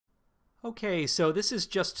Okay, so this is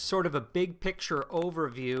just sort of a big picture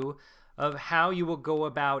overview of how you will go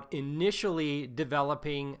about initially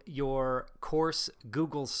developing your course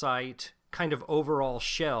Google site kind of overall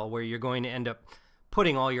shell where you're going to end up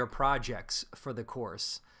putting all your projects for the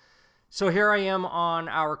course. So here I am on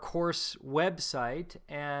our course website,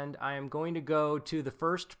 and I am going to go to the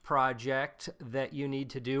first project that you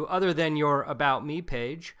need to do other than your About Me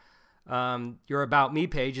page. Your About Me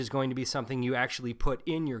page is going to be something you actually put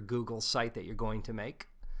in your Google site that you're going to make.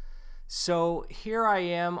 So here I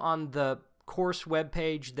am on the course web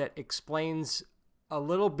page that explains a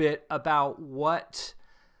little bit about what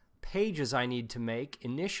pages I need to make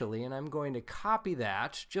initially, and I'm going to copy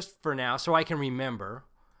that just for now so I can remember.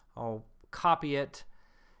 I'll copy it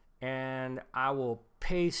and I will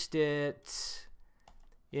paste it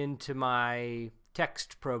into my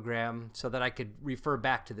text program so that I could refer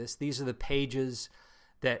back to this. These are the pages,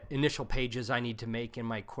 initial pages I need to make in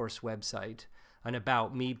my course website. An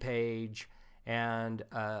About Me page and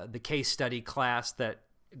the case study class that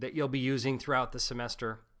you'll be using throughout the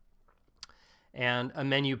semester, and a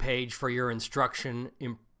menu page for your instruction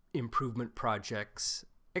improvement projects,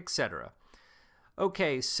 etc.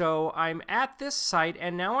 Okay, so I'm at this site,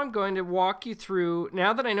 and now I'm going to walk you through,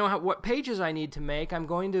 now that I know what pages I need to make, I'm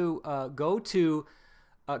going to go to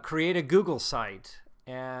create a Google site.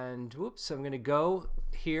 And whoops, I'm going to go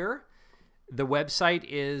here. The website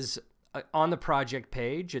is on the project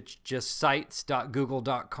page. It's just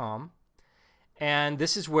sites.google.com. And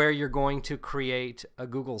this is where you're going to create a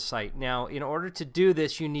Google site. Now, in order to do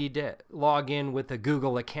this, you need to log in with a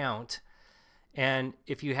Google account. And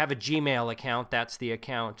if you have a Gmail account, that's the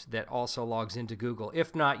account that also logs into Google.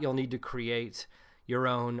 If not, you'll need to create your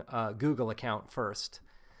own Google account first.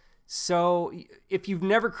 So if you've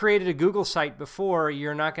never created a Google site before,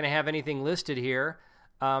 you're not going to have anything listed here.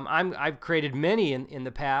 I've created many in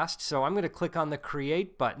the past, so I'm going to click on the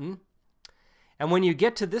Create button. And when you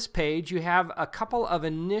get to this page, you have a couple of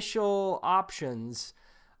initial options.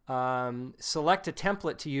 Select a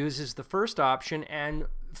template to use is the first option, and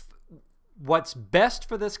what's best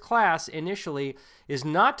for this class initially is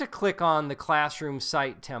not to click on the classroom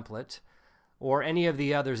site template or any of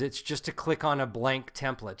the others. It's just to click on a blank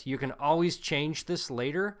template. You can always change this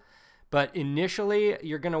later, but initially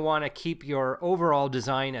you're going to want to keep your overall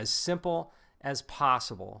design as simple as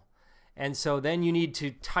possible. And so then you need to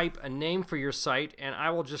type a name for your site, and I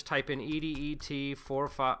will just type in EDET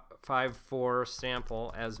 454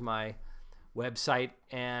 sample as my website,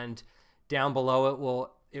 and down below it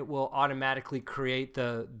will automatically create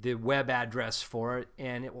the web address for it,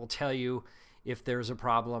 and it will tell you if there's a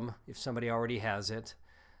problem, if somebody already has it.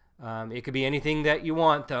 It could be anything that you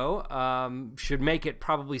want, though. Should make it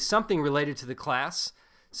probably something related to the class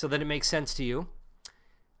so that it makes sense to you.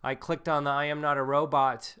 I clicked on the I am not a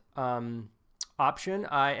robot option.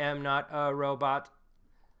 I am not a robot.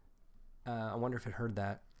 I wonder if it heard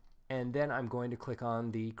that. And then I'm going to click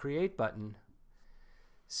on the Create button.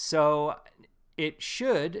 So it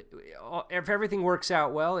should, if everything works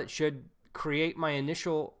out well, it should create my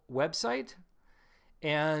initial website.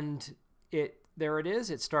 And there it is.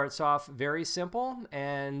 It starts off very simple,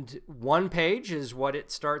 and one page is what it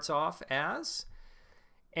starts off as.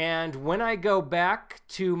 And when I go back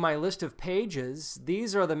to my list of pages,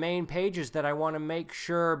 these are the main pages that I want to make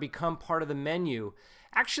sure become part of the menu.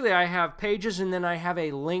 Actually, I have pages, and then I have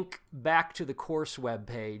a link back to the course web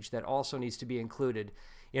page that also needs to be included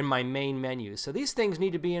in my main menu. So these things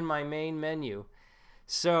need to be in my main menu.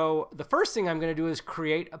 So the first thing I'm going to do is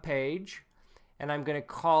create a page, and I'm going to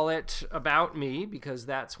call it About Me, because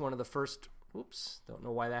that's one of the first, oops, don't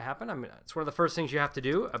know why that happened. It's one of the first things you have to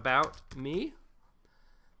do, About Me.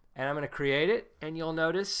 And I'm going to create it, and you'll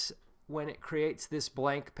notice when it creates this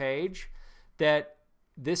blank page that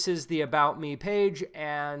this is the About Me page,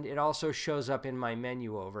 and it also shows up in my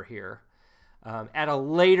menu over here. At a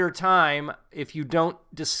later time, if you don't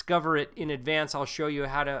discover it in advance, I'll show you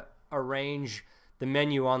how to arrange the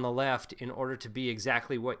menu on the left in order to be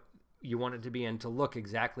exactly what you want it to be and to look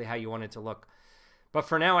exactly how you want it to look. But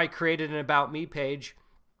for now, I created an About Me page,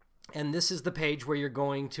 and this is the page where you're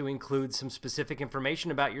going to include some specific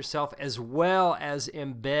information about yourself, as well as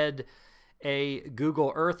embed a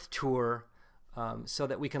Google Earth tour so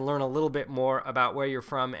that we can learn a little bit more about where you're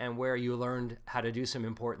from and where you learned how to do some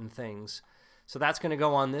important things. So that's going to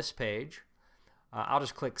go on this page. I'll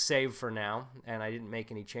just click Save for now, and I didn't make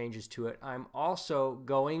any changes to it. I'm also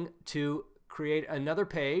going to create another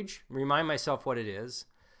page, remind myself what it is.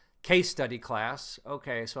 Case study class.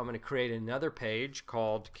 Okay, so I'm going to create another page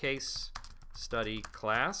called Case Study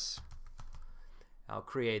Class. I'll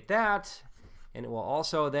create that, and it will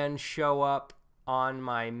also then show up on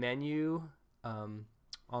my menu on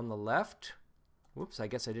the left. Whoops, I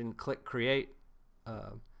guess I didn't click create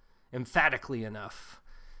emphatically enough,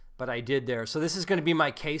 but I did there. So this is going to be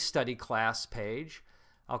my case study class page.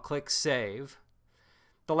 I'll click save.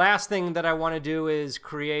 The last thing that I want to do is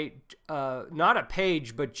create not a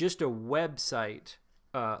page, but just a website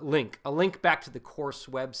link, a link back to the course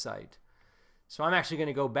website. So I'm actually going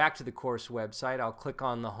to go back to the course website. I'll click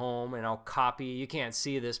on the home and I'll copy. You can't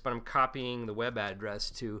see this, but I'm copying the web address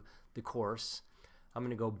to the course. I'm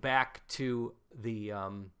going to go back to the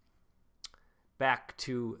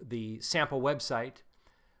sample website.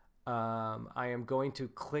 I am going to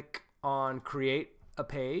click on create a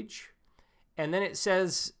page, and then it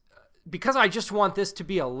says, because I just want this to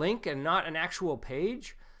be a link and not an actual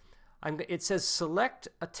page, it says select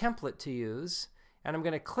a template to use, and I'm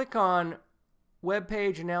going to click on web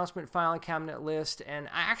page, announcement, file, and cabinet list, and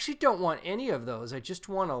I actually don't want any of those. I just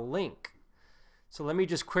want a link. So let me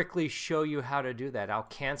just quickly show you how to do that. I'll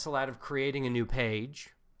cancel out of creating a new page.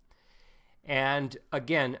 And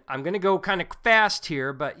again, I'm going to go kind of fast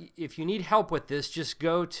here, but if you need help with this, just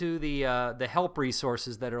go to the help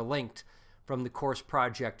resources that are linked from the course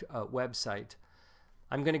project website.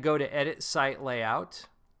 I'm going to go to edit site layout,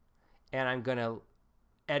 and I'm going to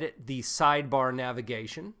edit the sidebar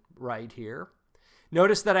navigation right here.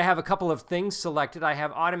 Notice that I have a couple of things selected. I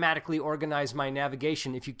have automatically organized my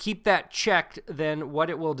navigation. If you keep that checked, then what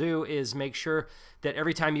it will do is make sure that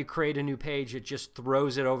every time you create a new page, it just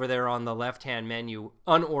throws it over there on the left-hand menu,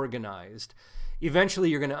 unorganized. Eventually,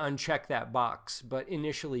 you're going to uncheck that box, but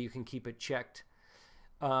initially, you can keep it checked.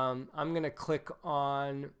 I'm going to click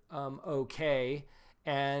on OK,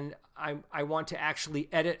 and I want to actually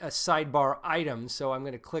edit a sidebar item, so I'm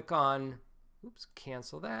going to click on oops,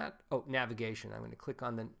 cancel that. Oh, navigation. I'm going to click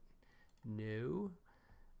on the new.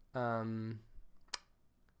 Let's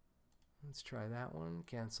try that one.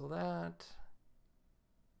 Cancel that.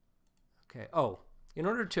 Okay. Oh,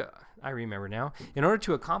 I remember now. In order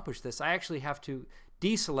to accomplish this, I actually have to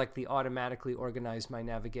deselect the automatically organize my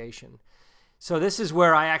navigation. So this is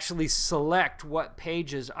where I actually select what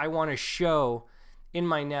pages I want to show in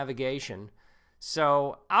my navigation.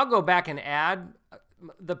 So I'll go back and add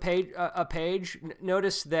the page, a page.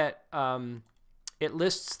 Notice that it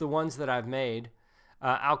lists the ones that I've made.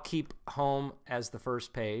 I'll keep home as the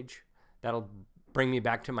first page. That'll bring me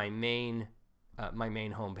back to my main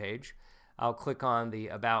home page. I'll click on the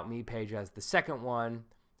About Me page as the second one.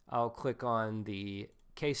 I'll click on the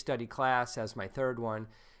Case Study class as my third one.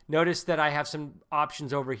 Notice that I have some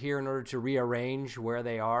options over here in order to rearrange where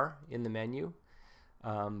they are in the menu.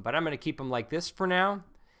 But I'm going to keep them like this for now.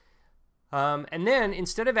 And then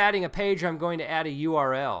instead of adding a page, I'm going to add a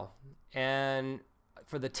URL. And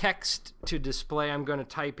for the text to display, I'm going to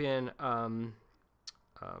type in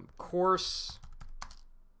course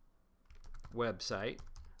website.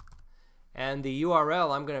 And the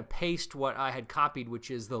URL, I'm going to paste what I had copied, which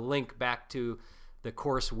is the link back to the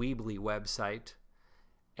Course Weebly website.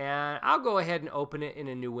 And I'll go ahead and open it in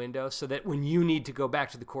a new window so that when you need to go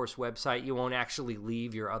back to the course website, you won't actually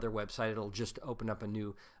leave your other website. It'll just open up a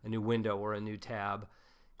new window or a new tab.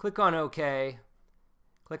 Click on OK.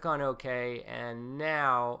 Click on OK. And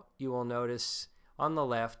now you will notice on the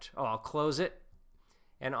left, I'll close it.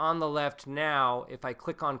 And on the left now, if I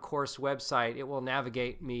click on course website, it will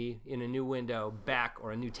navigate me in a new window back,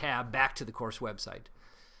 or a new tab back to the course website.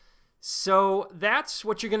 So that's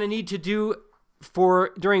what you're going to need to do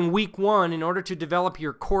during week 1 in order to develop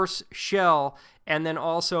your course shell, and then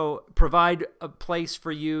also provide a place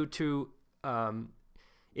for you to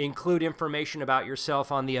include information about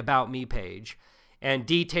yourself on the About Me page. And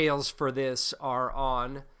details for this are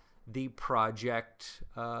on the project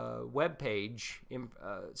webpage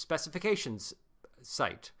specifications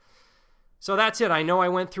site. So that's it. I know I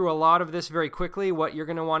went through a lot of this very quickly. What you're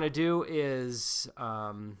going to want to do is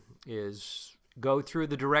go through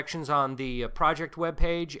the directions on the project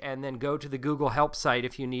webpage, and then go to the Google Help site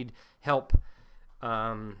if you need help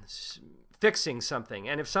fixing something.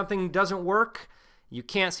 And if something doesn't work, you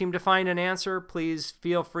can't seem to find an answer, please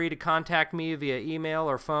feel free to contact me via email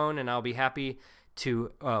or phone, and I'll be happy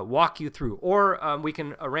to walk you through. Or we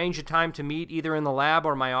can arrange a time to meet either in the lab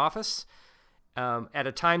or my office at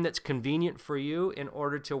a time that's convenient for you in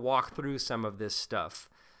order to walk through some of this stuff.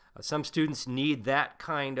 Some students need that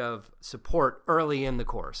kind of support early in the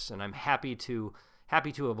course, and I'm happy to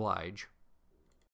oblige.